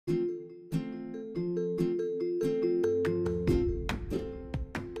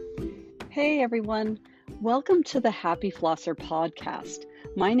Hey everyone, welcome to the Happy Flosser podcast.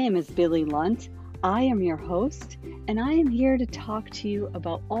 My name is Billy Lunt. I am your host, and I am here to talk to you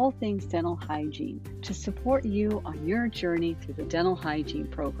about all things dental hygiene to support you on your journey through the dental hygiene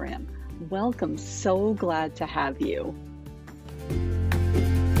program. Welcome, so glad to have you.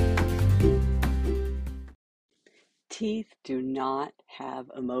 Teeth do not have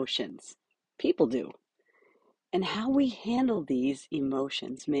emotions. People do. And how we handle these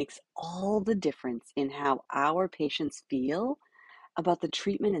emotions makes all the difference in how our patients feel about the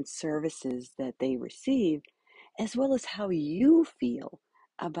treatment and services that they receive, as well as how you feel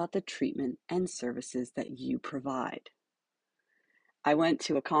about the treatment and services that you provide. I went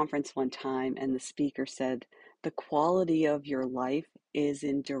to a conference one time and the speaker said, the quality of your life is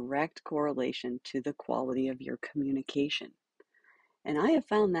in direct correlation to the quality of your communication. And I have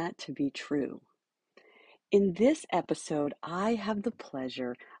found that to be true. In this episode, I have the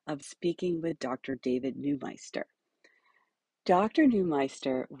pleasure of speaking with Dr. David Neumeister. Dr.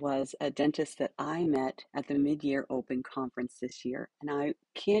 Neumeister was a dentist that I met at the Mid-Year Open Conference this year, and I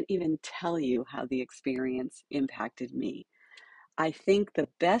can't even tell you how the experience impacted me. I think the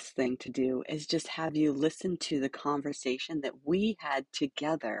best thing to do is just have you listen to the conversation that we had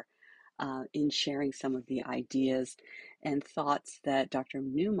together in sharing some of the ideas and thoughts that Dr.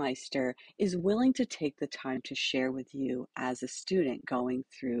 Neumeister is willing to take the time to share with you as a student going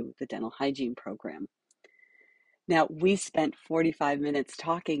through the dental hygiene program. Now, we spent 45 minutes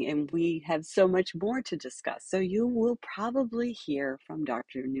talking and we have so much more to discuss. So you will probably hear from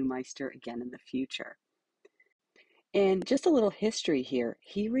Dr. Neumeister again in the future. And just a little history here.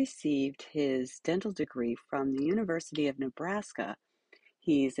 He received his dental degree from the University of Nebraska.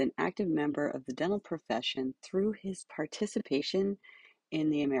 He's an active member of the dental profession through his participation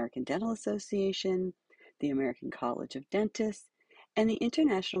in the American Dental Association, the American College of Dentists, and the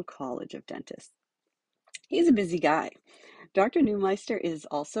International College of Dentists. He's a busy guy. Dr. Neumeister is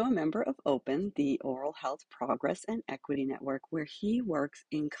also a member of OPEN, the Oral Health Progress and Equity Network, where he works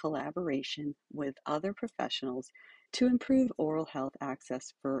in collaboration with other professionals to improve oral health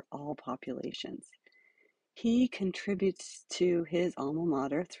access for all populations. He contributes to his alma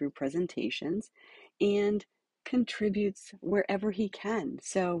mater through presentations and contributes wherever he can.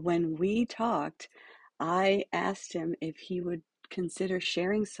 So when we talked, I asked him if he would consider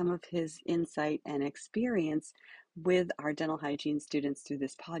sharing some of his insight and experience with our dental hygiene students through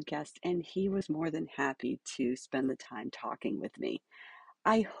this podcast, and he was more than happy to spend the time talking with me.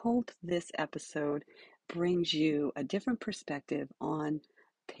 I hope this episode brings you a different perspective on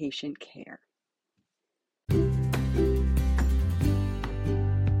patient care.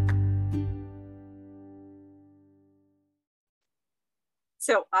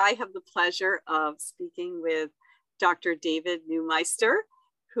 So I have the pleasure of speaking with Dr. David Neumeister,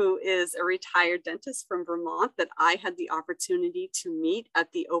 who is a retired dentist from Vermont that I had the opportunity to meet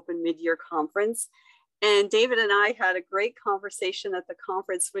at the Open Mid-Year Conference. And David and I had a great conversation at the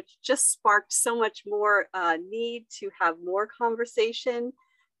conference, which just sparked so much more need to have more conversation.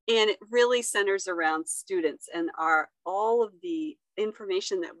 And it really centers around students and all of the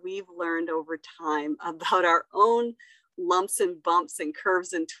information that we've learned over time about our own lumps and bumps and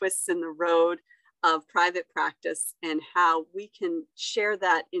curves and twists in the road of private practice and how we can share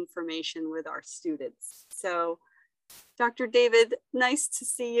that information with our students. So, Dr. David, nice to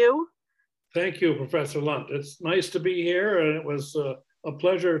see you. Thank you, Professor Lunt. It's nice to be here, and it was a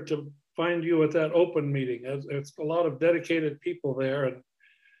pleasure to find you at that open meeting. It's a lot of dedicated people there, and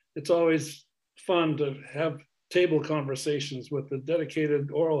it's always fun to have table conversations with the dedicated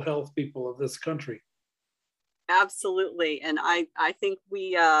oral health people of this country. Absolutely, and I think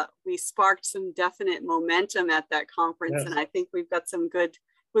we sparked some definite momentum at that conference, yes. And I think we've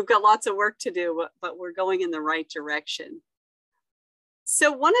got lots of work to do, but we're going in the right direction. So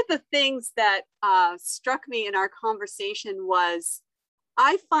one of the things that struck me in our conversation was,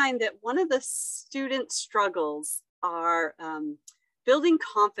 I find that one of the student struggles are building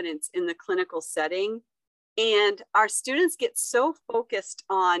confidence in the clinical setting, and our students get so focused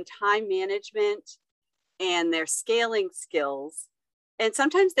on time management and their scaling skills. And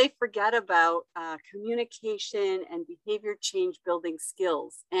sometimes they forget about communication and behavior change building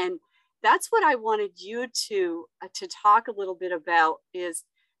skills. And that's what I wanted you to talk a little bit about, is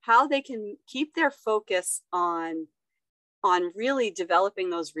how they can keep their focus on really developing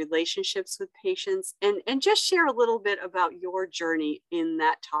those relationships with patients, and just share a little bit about your journey in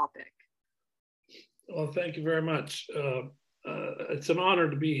that topic. Well, thank you very much. It's an honor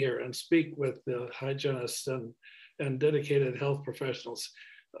to be here and speak with the hygienists and dedicated health professionals.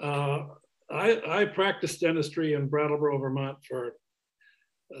 I practiced dentistry in Brattleboro, Vermont for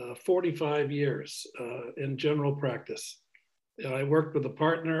 45 years in general practice. And I worked with a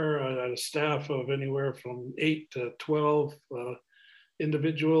partner. I had a staff of anywhere from 8 to 12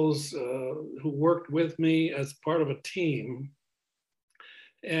 individuals who worked with me as part of a team.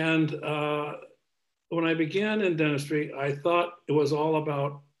 And when I began in dentistry, I thought it was all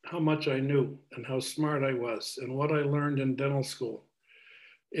about how much I knew and how smart I was and what I learned in dental school.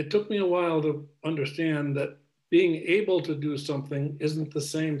 It took me a while to understand that being able to do something isn't the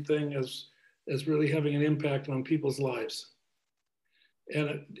same thing as really having an impact on people's lives.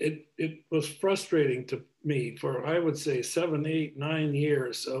 And it was frustrating to me for, I would say, 7, 8, 9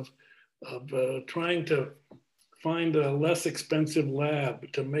 years of trying to find a less expensive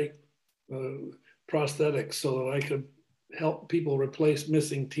lab to make prosthetics so that I could help people replace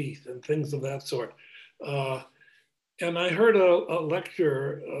missing teeth and things of that sort. And I heard a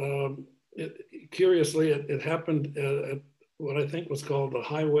lecture, curiously, it happened at what I think was called the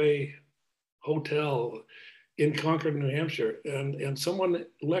Highway Hotel in Concord, New Hampshire. And someone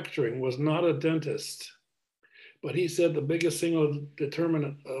lecturing was not a dentist, but he said the biggest single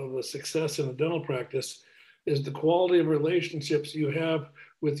determinant of the success in a dental practice is the quality of relationships you have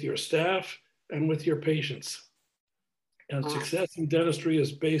with your staff and with your patients. And success in dentistry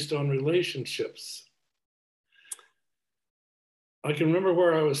is based on relationships. I can remember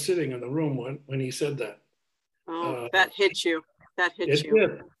where I was sitting in the room when he said that. Oh, that hit you. That hit you.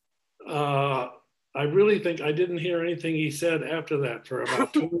 Did. I really think I didn't hear anything he said after that for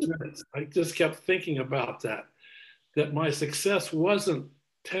about 20 minutes. I just kept thinking about that my success wasn't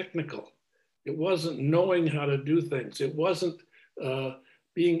technical. It wasn't knowing how to do things. It wasn't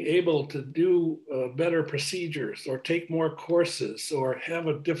being able to do better procedures or take more courses or have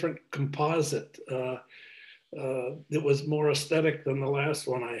a different composite that was more aesthetic than the last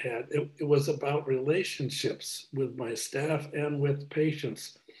one I had. It was about relationships with my staff and with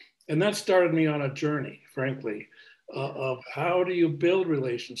patients. And that started me on a journey, frankly, of how do you build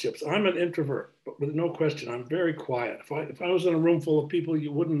relationships. I'm an introvert, but with no question, I'm very quiet. If I was in a room full of people,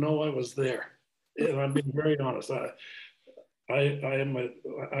 you wouldn't know I was there. And I'm being very honest. I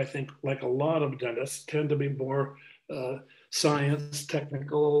think, like a lot of dentists, tend to be more science,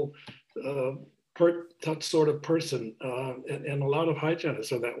 technical, that sort of person. And a lot of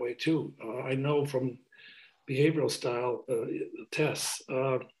hygienists are that way too. I know from behavioral style tests.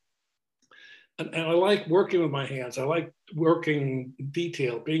 And I like working with my hands. I like working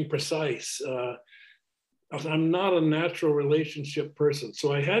detail, being precise. I'm not a natural relationship person.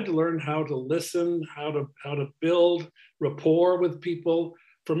 So I had to learn how to listen, how to build rapport with people.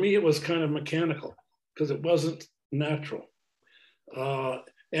 For me, it was kind of mechanical because it wasn't natural.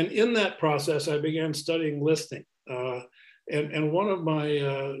 And in that process, I began studying listening. And one of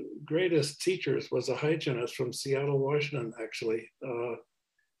my greatest teachers was a hygienist from Seattle, Washington, actually,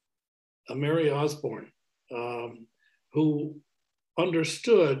 Mary Osborne, who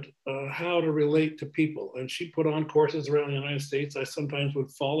understood how to relate to people. And she put on courses around the United States. I sometimes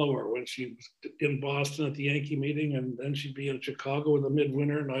would follow her when she was in Boston at the Yankee meeting, and then she'd be in Chicago in the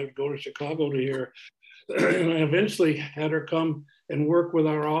midwinter, and I'd go to Chicago to hear. And I eventually had her come and work with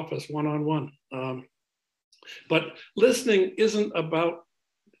our office one-on-one. But listening isn't about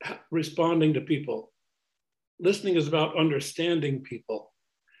responding to people. Listening is about understanding people.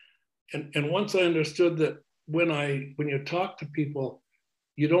 And once I understood that when you talk to people,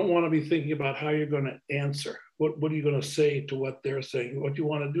 you don't want to be thinking about how you're going to answer. What are you going to say to what they're saying? What you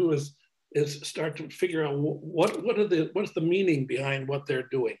want to do is start to figure out what's the meaning behind what they're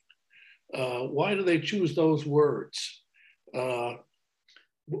doing. Why do they choose those words?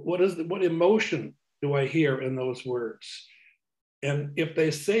 What emotion do I hear in those words? And if they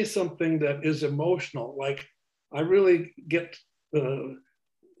say something that is emotional, like I really get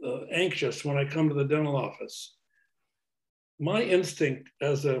anxious when I come to the dental office, my instinct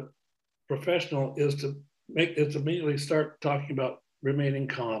as a professional is to immediately start talking about remaining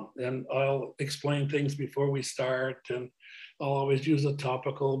calm. And I'll explain things before we start, and I'll always use a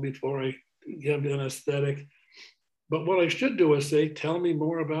topical before I give an aesthetic. But what I should do is say, tell me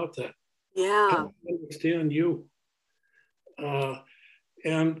more about that. Yeah. Help me understand you.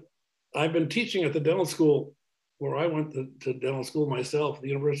 And I've been teaching at the dental school where I went to dental school myself, the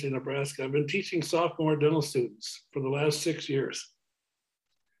University of Nebraska. I've been teaching sophomore dental students for the last 6 years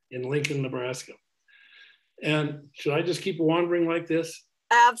in Lincoln, Nebraska. And should I just keep wandering like this?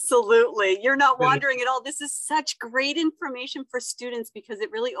 Absolutely. You're not wandering at all. This is such great information for students because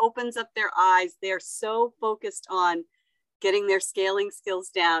it really opens up their eyes. They're so focused on getting their scaling skills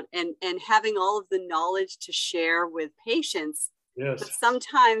down and having all of the knowledge to share with patients. Yes. But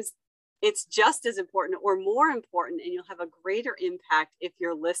sometimes it's just as important or more important, and you'll have a greater impact if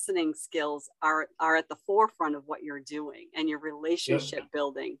your listening skills are at the forefront of what you're doing and your relationship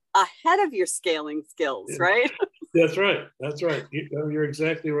building ahead of your scaling skills, right? That's right. That's right. You're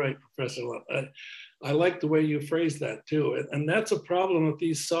exactly right, Professor Lund. I like the way you phrase that too. And that's a problem that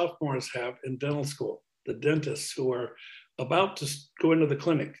these sophomores have in dental school, the dentists who are about to go into the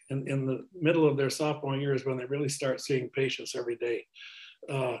clinic in the middle of their sophomore years when they really start seeing patients every day.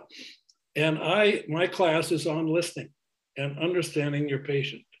 And my class is on listening and understanding your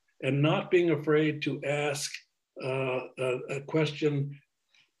patient and not being afraid to ask a question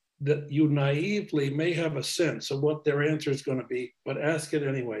that you naively may have a sense of what their answer is going to be, but ask it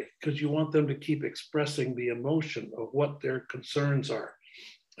anyway, because you want them to keep expressing the emotion of what their concerns are.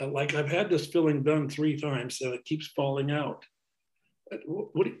 Like I've had this filling done 3 times and it keeps falling out.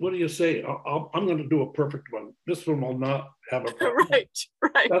 What do you say? I'm going to do a perfect one. This one will not have a problem.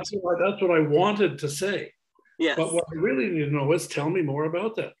 Right. That's what I wanted to say. Yes. But what I really need to know is tell me more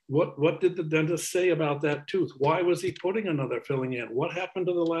about that. What did the dentist say about that tooth? Why was he putting another filling in? What happened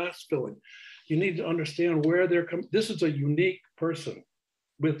to the last filling? You need to understand where they're coming. This is a unique person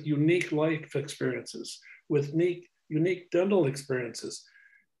with unique life experiences, with unique dental experiences.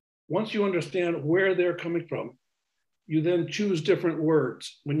 Once you understand where they're coming from, you then choose different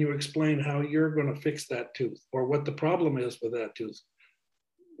words when you explain how you're going to fix that tooth or what the problem is with that tooth.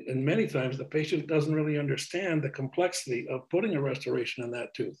 And many times the patient doesn't really understand the complexity of putting a restoration in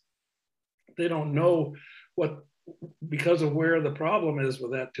that tooth. They don't know because of where the problem is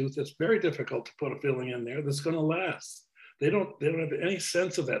with that tooth, it's very difficult to put a filling in there that's going to last. They don't have any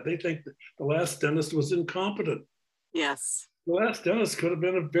sense of that. They think that the last dentist was incompetent. Yes. The last dentist could have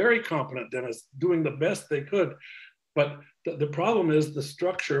been a very competent dentist doing the best they could. But the problem is the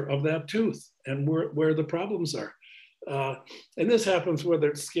structure of that tooth and where the problems are. And this happens whether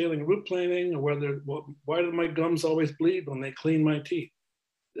it's scaling root planing or why do my gums always bleed when they clean my teeth?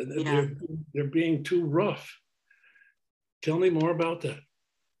 Yeah. They're being too rough. Tell me more about that.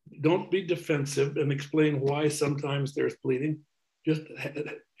 Don't be defensive and explain why sometimes there's bleeding. Just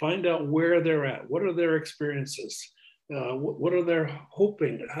find out where they're at. What are their experiences? What are they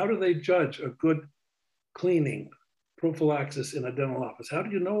hoping? How do they judge a good cleaning prophylaxis in a dental office? How do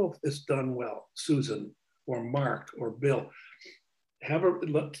you know if it's done well, Susan or Mark or Bill?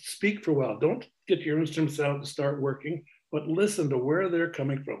 Speak for a while. Don't get your instruments out and start working, but listen to where they're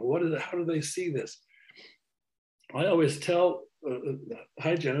coming from. How do they see this? I always tell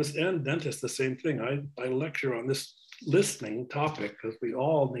hygienists and dentists the same thing. I lecture on this listening topic because we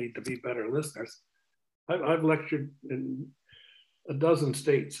all need to be better listeners. I've lectured in a dozen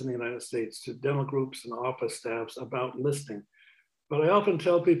states in the United States to dental groups and office staffs about listening. But I often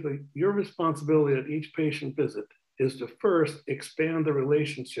tell people your responsibility at each patient visit is to first expand the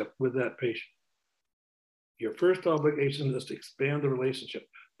relationship with that patient. Your first obligation is to expand the relationship.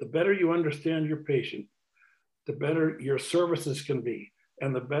 The better you understand your patient, the better your services can be,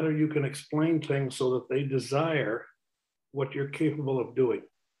 and the better you can explain things so that they desire what you're capable of doing.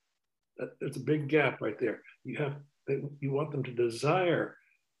 That's a big gap right there. You want them to desire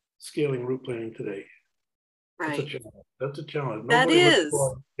scaling root planing today. Right. That's a challenge. That Nobody is.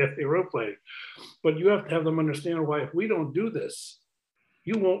 Get the root planing. But you have to have them understand why if we don't do this,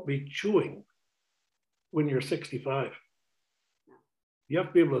 you won't be chewing when you're 65. You have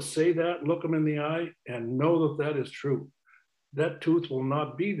to be able to say that, look them in the eye, and know that that is true. That tooth will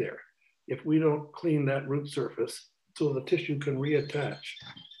not be there if we don't clean that root surface so the tissue can reattach.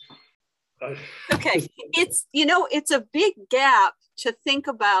 Okay, it's a big gap to think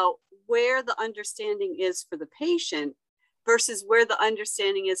about where the understanding is for the patient versus where the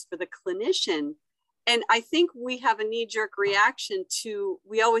understanding is for the clinician. And I think we have a knee-jerk reaction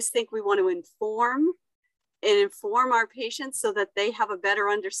we always think we want to inform our patients so that they have a better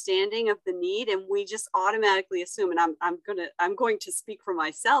understanding of the need. And we just automatically assume, and I'm going to speak for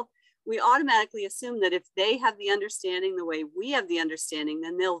myself, we automatically assume that if they have the understanding the way we have the understanding,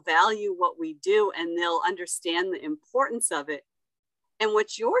 then they'll value what we do and they'll understand the importance of it. And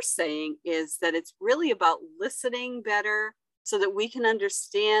what you're saying is that it's really about listening better so that we can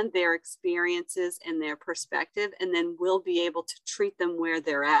understand their experiences and their perspective, and then we'll be able to treat them where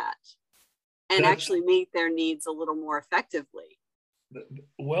they're at and actually meet their needs a little more effectively.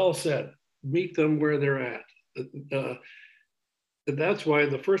 Well said. Meet them where they're at. That's why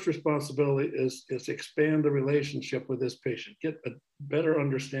the first responsibility is expand the relationship with this patient, get a better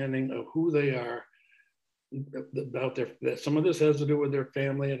understanding of who they are, about some of this has to do with their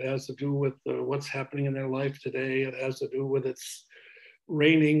family. It has to do with what's happening in their life today. It has to do with it's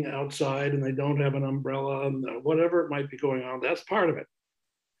raining outside and they don't have an umbrella and whatever it might be going on. That's part of it.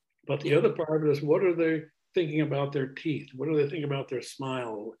 But the other part is, what are they thinking about their teeth? What are they thinking about their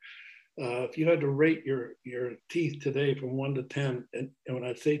smile? If you had to rate your teeth today from 1 to 10, and when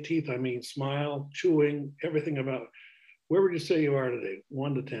I say teeth, I mean smile, chewing, everything about it, where would you say you are today,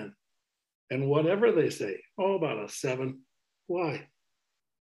 1 to 10? And whatever they say, oh, about a 7. Why?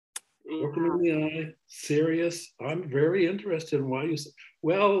 Looking in the eye, serious. I'm very interested in why you say,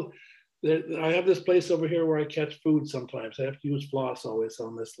 well, I have this place over here where I catch food sometimes. I have to use floss always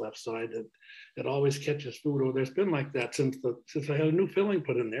on this left side. And it always catches food. Oh, there's been like that since I had a new filling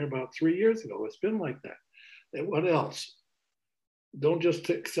put in there about 3 years ago. It's been like that. And what else? Don't just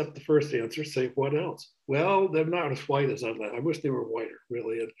accept the first answer. Say, what else? Well, they're not as white as I'd like. I wish they were whiter,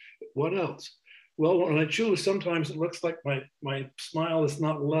 really. And what else? Well, when I chew, sometimes it looks like my smile is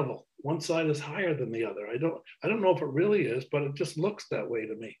not level. One side is higher than the other. I don't know if it really is, but it just looks that way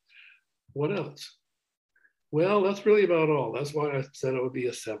to me. What else? Well, that's really about all. That's why I said it would be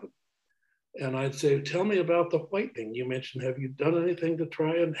a 7. And I'd say, tell me about the whitening you mentioned. Have you done anything to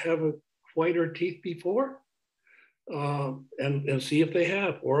try and have a whiter teeth before? And see if they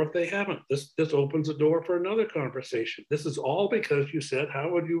have, or if they haven't. This opens the door for another conversation. This is all because you said, how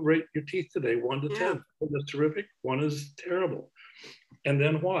would you rate your teeth today, 1 to 10? One is terrific, 1 is terrible. And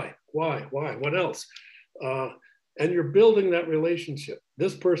then why? What else? And you're building that relationship.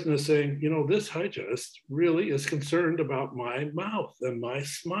 This person is saying, you know, this hygienist really is concerned about my mouth and my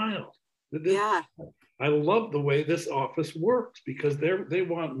smile. Yeah. I love the way this office works because they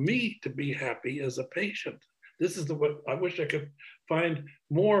want me to be happy as a patient. This is what I wish I could find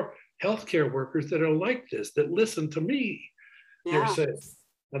more healthcare workers that are like this, that listen to me. They're saying.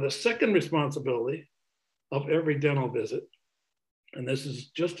 Now, the second responsibility of every dental visit, and this is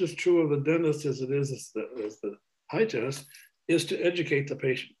just as true of the dentist as it is as the hygienist, is to educate the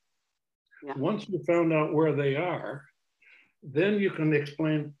patient. Yeah. Once you found out where they are, then you can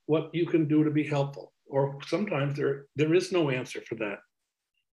explain what you can do to be helpful. Or sometimes there is no answer for that.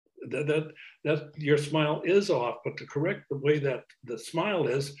 That your smile is off, but to correct the way that the smile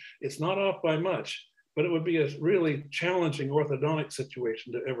is, it's not off by much, but it would be a really challenging orthodontic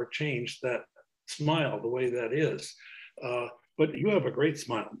situation to ever change that smile the way that is. But you have a great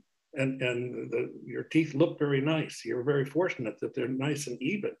smile, and your teeth look very nice. You're very fortunate that they're nice and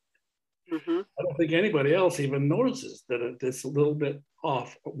even. Mm-hmm. I don't think anybody else even notices that it's a little bit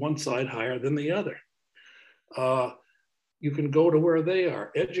off, one side higher than the other. You can go to where they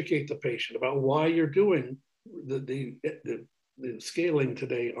are, educate the patient about why you're doing the scaling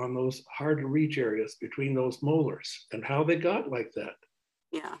today on those hard to reach areas between those molars and how they got like that.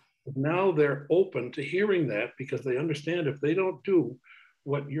 Yeah. Now they're open to hearing that because they understand if they don't do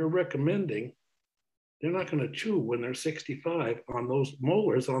what you're recommending, they're not going to chew when they're 65 on those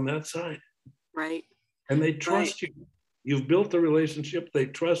molars on that side. Right. And they trust you. You've built the relationship. They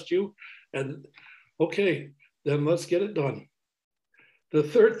trust you. And okay, then let's get it done. The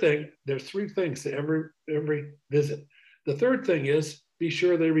third thing, there's 3 things to every visit. The third thing is be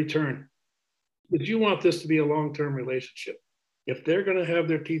sure they return. But you want this to be a long-term relationship. If they're going to have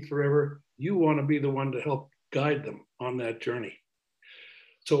their teeth forever, you want to be the one to help guide them on that journey.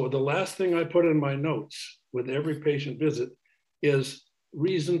 So the last thing I put in my notes with every patient visit is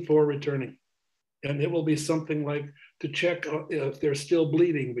reason for returning. And it will be something like to check if they're still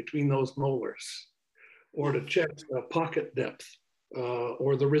bleeding between those molars, or to check pocket depth,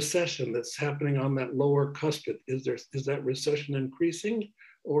 or the recession that's happening on that lower cuspid. Is that recession increasing,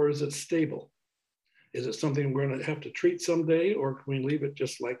 or is it stable? Is it something we're going to have to treat someday, or can we leave it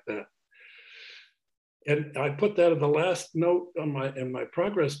just like that? And I put that in the last note on in my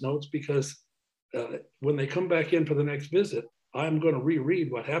progress notes because when they come back in for the next visit, I'm going to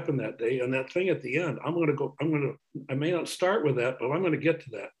reread what happened that day, and that thing at the end. I may not start with that, but I'm going to get to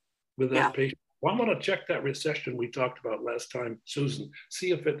that with that patient. Well, I'm going to check that recession we talked about last time, Susan.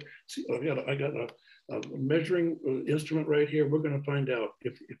 See if it. I got a measuring instrument right here. We're going to find out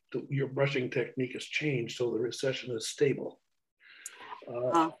if your brushing technique has changed so the recession is stable.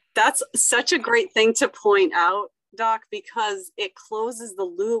 That's such a great thing to point out, Doc, because it closes the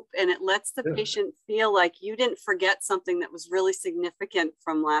loop and it lets the patient feel like you didn't forget something that was really significant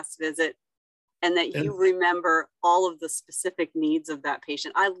from last visit, and that you remember all of the specific needs of that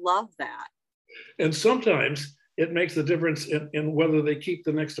patient. I love that. And sometimes it makes a difference in whether they keep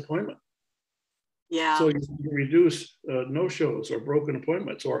the next appointment. Yeah. So you reduce no-shows or broken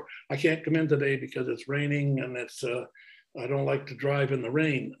appointments, or I can't come in today because it's raining and it's I don't like to drive in the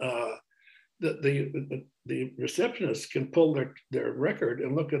rain. The receptionist can pull their record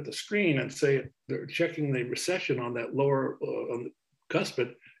and look at the screen and say they're checking the recession on that lower on the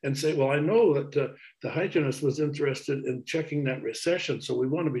cuspid and say, well, I know that the hygienist was interested in checking that recession. So we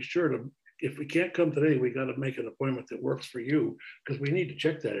want to be sure to, if we can't come today, we got to make an appointment that works for you because we need to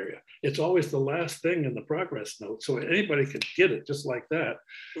check that area. It's always the last thing in the progress note. So anybody could get it just like that.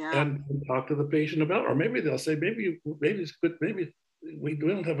 Yeah. And talk to the patient about, or maybe they'll say, maybe it's good, maybe we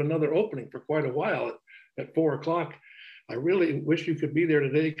don't have another opening for quite a while at 4 o'clock. I really wish you could be there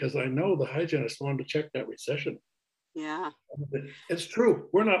today because I know the hygienist wanted to check that recession. Yeah. It's true.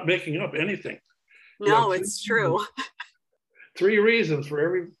 We're not making up anything. No, it's true. 3 reasons for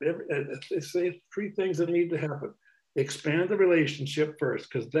every they say 3 things that need to happen. Expand the relationship first,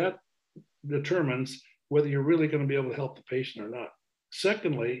 because that determines whether you're really going to be able to help the patient or not.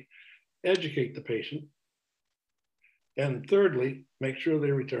 Secondly, educate the patient. And thirdly, make sure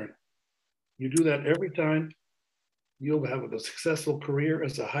they return. You do that every time, you'll have a successful career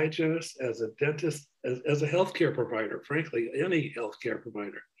as a hygienist, as a dentist, as a healthcare provider. Frankly, any healthcare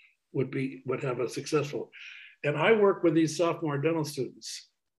provider would have a successful. And I work with these sophomore dental students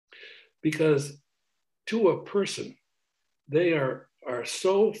because to a person, they are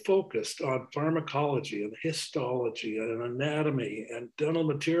so focused on pharmacology and histology and anatomy and dental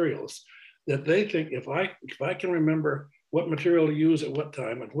materials that they think if I can remember what material to use at what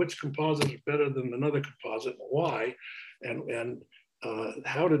time and which composite is better than another composite and why, and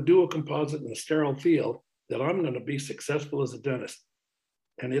how to do a composite in a sterile field, that I'm going to be successful as a dentist.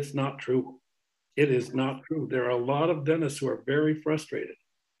 And it's not true. It is not true. There are a lot of dentists who are very frustrated.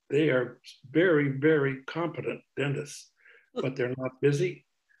 They are very, very competent dentists, but they're not busy.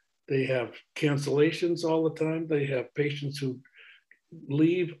 They have cancellations all the time. They have patients who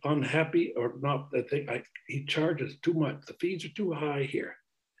leave unhappy or not, that he charges too much. The fees are too high here.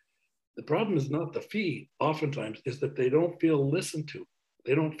 The problem is not the fee, oftentimes, is that they don't feel listened to.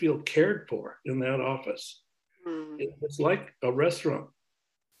 They don't feel cared for in that office. It's like a restaurant.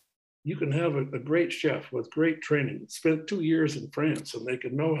 You can have a great chef with great training, spent 2 years in France, and they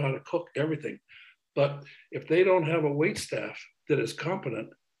can know how to cook everything. But if they don't have a wait staff that is competent,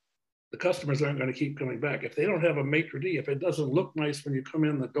 the customers aren't going to keep coming back. If they don't have a maitre d', if it doesn't look nice when you come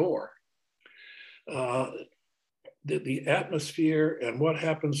in the door, the atmosphere and what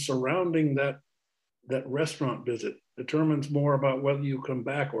happens surrounding that restaurant visit determines more about whether you come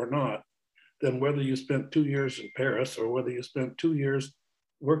back or not than whether you spent 2 years in Paris or whether you spent 2 years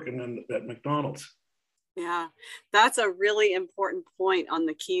working at McDonald's. Yeah, that's a really important point on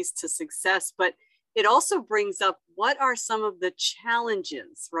the keys to success. But it also brings up what are some of the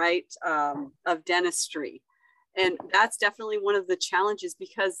challenges, right, of dentistry. And that's definitely one of the challenges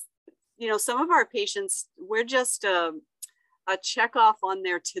because, you know, some of our patients, we're just a check off on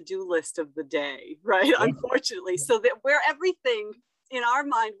their to-do list of the day, right? Yeah. Unfortunately. So that we're everything in our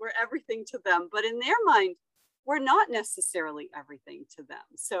mind, we're everything to them, but in their mind, we're not necessarily everything to them.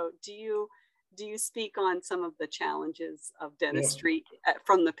 So do you speak on some of the challenges of dentistry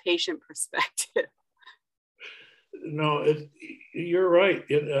from the patient perspective? No, you're right.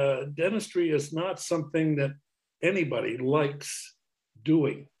 Dentistry is not something that anybody likes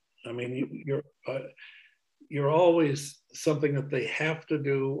doing. I mean, you're always something that they have to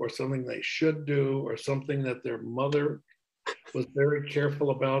do, or something they should do, or something that their mother was very careful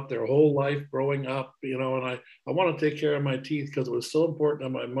about their whole life growing up. You know, and I want to take care of my teeth because it was so important to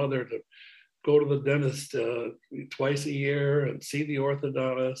my mother to go to the dentist twice a year and see the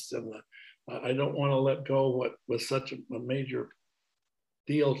orthodontist, and I don't want to let go what was such a major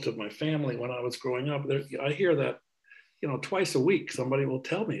deal to my family when I was growing up. I hear that, you know, twice a week, somebody will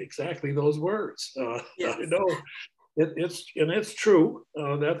tell me exactly those words. Yes. I know it's true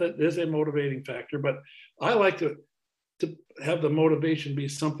that is a motivating factor, but I like to have the motivation be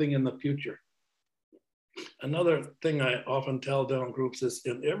something in the future. Another thing I often tell dental groups is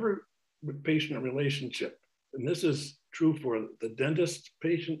in every patient relationship, and this is true for the dentist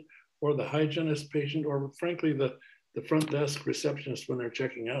patient or the hygienist patient, or frankly, the front desk receptionist when they're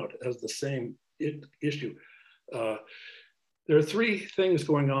checking out, has the same issue. There are 3 things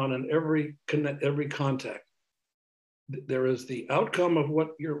going on in every contact. There is the outcome of what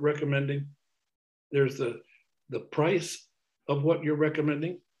you're recommending, there's the price of what you're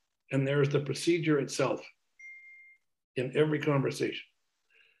recommending, and there's the procedure itself in every conversation.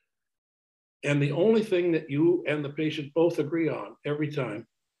 And the only thing that you and the patient both agree on every time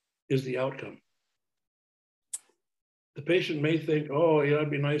is the outcome. The patient may think, oh, yeah,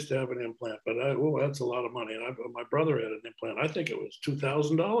 it'd be nice to have an implant, but that's a lot of money. My brother had an implant. I think it was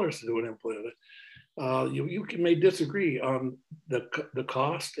 $2,000 to do an implant. You may disagree on the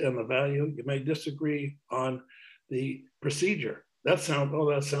cost and the value. You may disagree on the procedure, that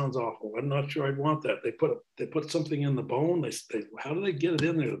sounds awful. I'm not sure I'd want that. They put something in the bone. They how do they get it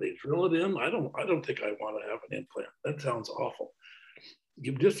in there? Do they drill it in? I don't think I want to have an implant. That sounds awful.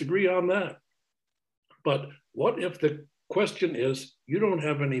 You disagree on that. But what if the question is you don't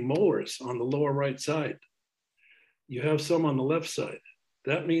have any molars on the lower right side? You have some on the left side.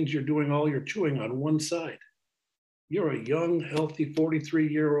 That means you're doing all your chewing on one side. You're a young, healthy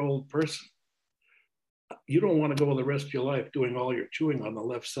 43-year-old person. You don't want to go the rest of your life doing all your chewing on the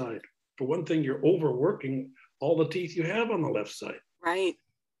left side. For one thing, you're overworking all the teeth you have on the left side. Right.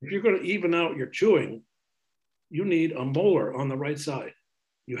 If you're going to even out your chewing, you need a molar on the right side.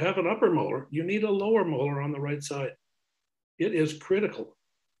 You have an upper molar, you need a lower molar on the right side. It is critical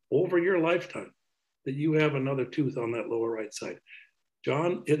over your lifetime that you have another tooth on that lower right side.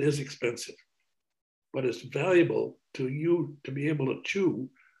 John, it is expensive, but it's valuable to you to be able to chew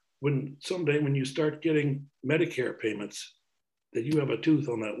when someday when you start getting Medicare payments, that you have a tooth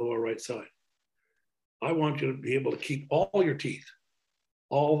on that lower right side. I want you to be able to keep all your teeth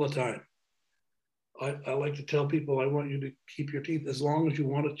all the time. I like to tell people I want you to keep your teeth as long as you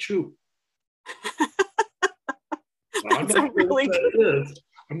want to chew. I'm not sure really what that is.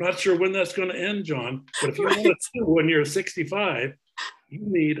 I'm not sure when that's going to end, John. But if you want to chew when you're 65, you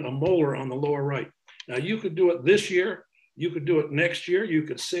need a molar on the lower right. Now, you could do it this year. You could do it next year. You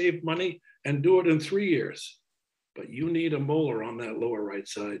could save money and do it in 3 years. But you need a molar on that lower right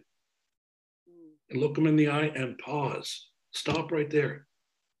side. And look them in the eye and pause. Stop right there.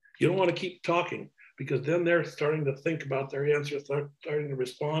 You don't want to keep talking because then they're starting to think about their answer, starting to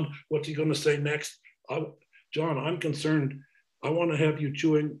respond. What's he going to say next? John, I'm concerned. I want to have you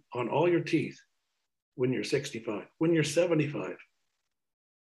chewing on all your teeth when you're 65, when you're 75.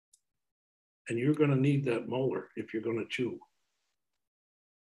 And you're going to need that molar if you're going to chew.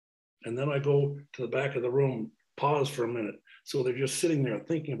 And then I go to the back of the room, pause for a minute. So they're just sitting there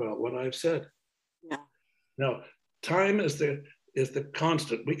thinking about what I've said. Yeah. Now, time is the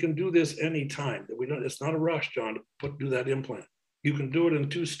constant. We can do this anytime. It's not a rush, John, to do that implant. You can do it in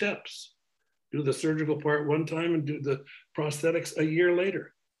 2 steps. Do the surgical part one time and do the prosthetics a year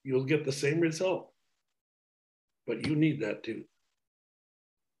later. You'll get the same result. But you need that too.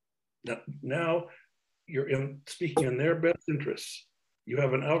 Now you're speaking in their best interests. You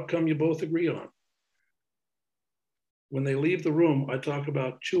have an outcome you both agree on. When they leave the room, I talk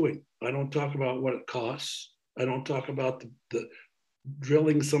about chewing. I don't talk about what it costs. I don't talk about the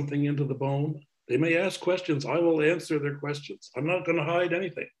drilling something into the bone. They may ask questions. I will answer their questions. I'm not going to hide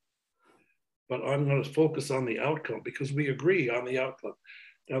anything. But I'm going to focus on the outcome because we agree on the outcome.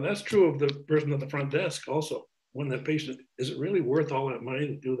 Now, that's true of the person at the front desk also. When the patient, is it really worth all that money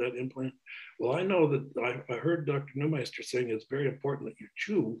to do that implant? Well, I know that I heard Dr. Neumeister saying it's very important that you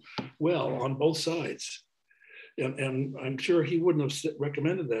chew well on both sides. And I'm sure he wouldn't have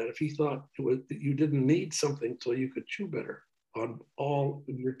recommended that if he thought that you didn't need something so you could chew better on all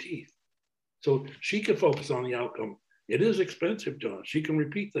of your teeth. So she could focus on the outcome. It is expensive, John. She can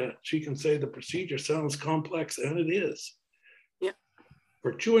repeat that. She can say the procedure sounds complex, and it is. Yeah.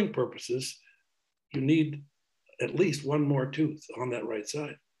 For chewing purposes, you need at least one more tooth on that right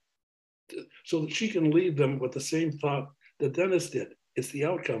side so that she can leave them with the same thought the dentist did. It's the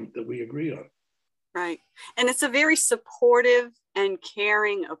outcome that we agree on. Right. And it's a very supportive and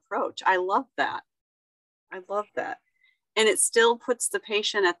caring approach. I love that. I love that. And it still puts the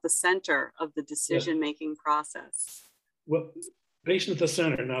patient at the center of the decision-making process. Well, patient at the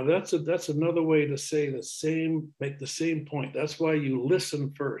center. Now that's another way to say make the same point. That's why you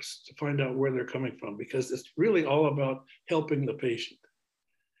listen first to find out where they're coming from, because it's really all about helping the patient.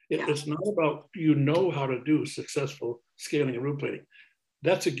 It's not about how to do successful scaling and root plating.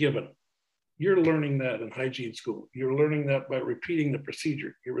 That's a given. You're learning that in hygiene school. You're learning that by repeating the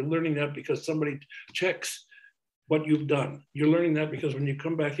procedure. You're learning that because somebody checks what you've done. You're learning that because when you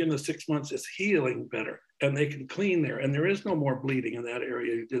come back in the 6 months, it's healing better and they can clean there. And there is no more bleeding in that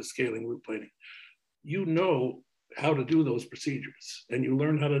area you did scaling root plating. You know how to do those procedures and you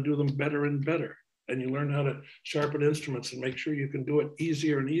learn how to do them better and better. And you learn how to sharpen instruments and make sure you can do it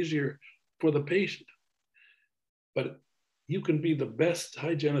easier and easier for the patient. But you can be the best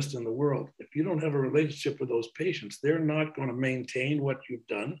hygienist in the world. If you don't have a relationship with those patients, they're not going to maintain what you've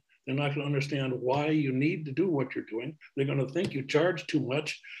done. They're not going to understand why you need to do what you're doing. They're going to think you charge too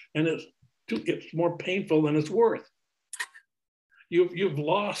much, and it's more painful than it's worth. You've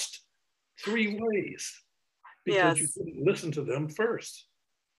lost 3 ways because you didn't listen to them first.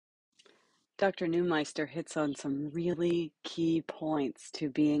 Dr. Neumeister hits on some really key points to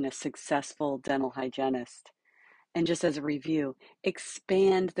being a successful dental hygienist. And just as a review,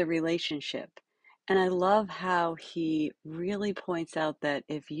 expand the relationship And I love how he really points out that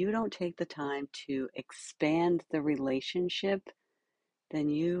if you don't take the time to expand the relationship, then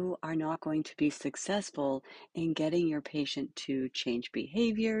you are not going to be successful in getting your patient to change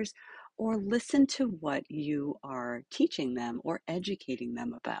behaviors or listen to what you are teaching them or educating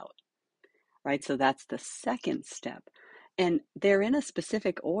them about, right? So that's the second step. And they're in a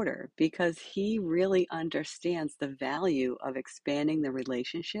specific order because he really understands the value of expanding the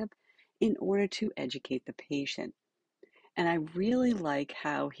relationship in order to educate the patient. And I really like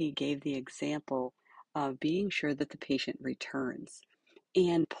how he gave the example of being sure that the patient returns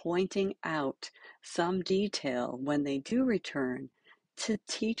and pointing out some detail when they do return to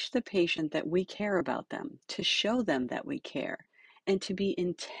teach the patient that we care about them, to show them that we care, and to be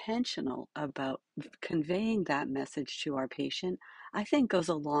intentional about conveying that message to our patient, I think goes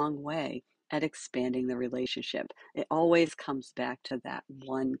a long way at expanding the relationship. It always comes back to that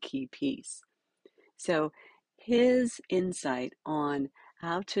one key piece. So his insight on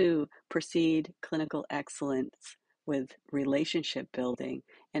how to proceed clinical excellence with relationship building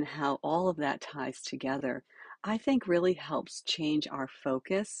and how all of that ties together, I think really helps change our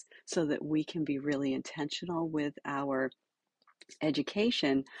focus so that we can be really intentional with our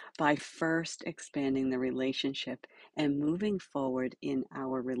education by first expanding the relationship and moving forward in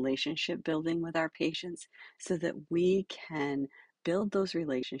our relationship building with our patients so that we can build those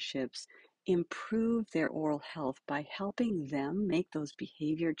relationships, improve their oral health by helping them make those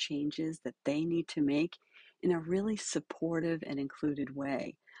behavior changes that they need to make in a really supportive and included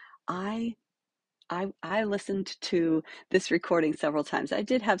way. I listened to this recording several times. I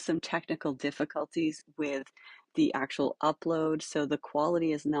did have some technical difficulties with the actual upload, so the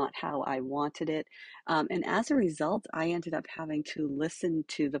quality is not how I wanted it. And as a result, I ended up having to listen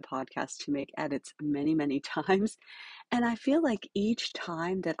to the podcast to make edits many, many times. And I feel like each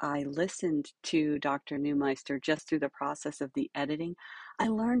time that I listened to Dr. Neumeister just through the process of the editing, I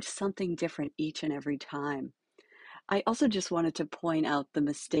learned something different each and every time. I also just wanted to point out the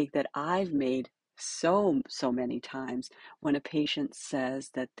mistake that I've made so many times when a patient says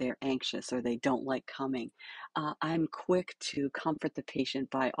that they're anxious or they don't like coming. I'm quick to comfort the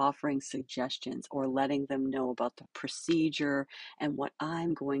patient by offering suggestions or letting them know about the procedure and what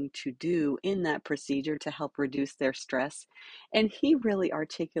I'm going to do in that procedure to help reduce their stress. And he really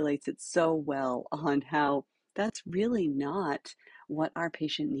articulates it so well on how that's really not what our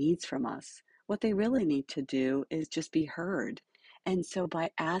patient needs from us. What they really need to do is just be heard. And so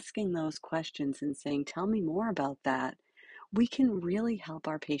by asking those questions and saying, tell me more about that, we can really help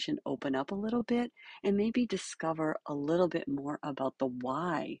our patient open up a little bit and maybe discover a little bit more about the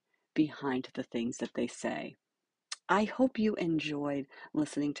why behind the things that they say. I hope you enjoyed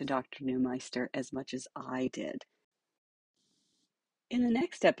listening to Dr. Neumeister as much as I did. In the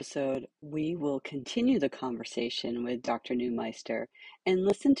next episode, we will continue the conversation with Dr. Neumeister and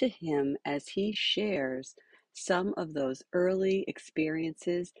listen to him as he shares some of those early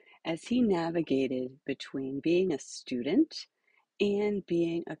experiences as he navigated between being a student and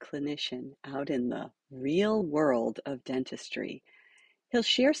being a clinician out in the real world of dentistry. He'll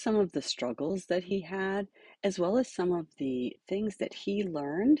share some of the struggles that he had, as well as some of the things that he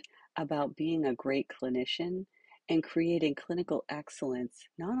learned about being a great clinician and creating clinical excellence,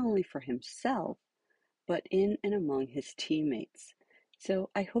 not only for himself, but in and among his teammates.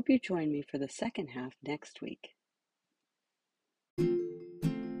 So I hope you join me for the second half next week.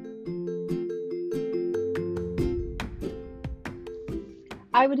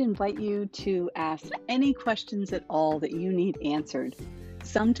 I would invite you to ask any questions at all that you need answered.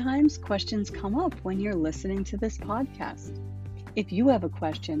 Sometimes questions come up when you're listening to this podcast. If you have a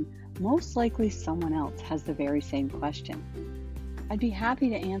question, most likely someone else has the very same question. I'd be happy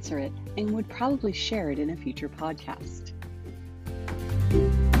to answer it and would probably share it in a future podcast.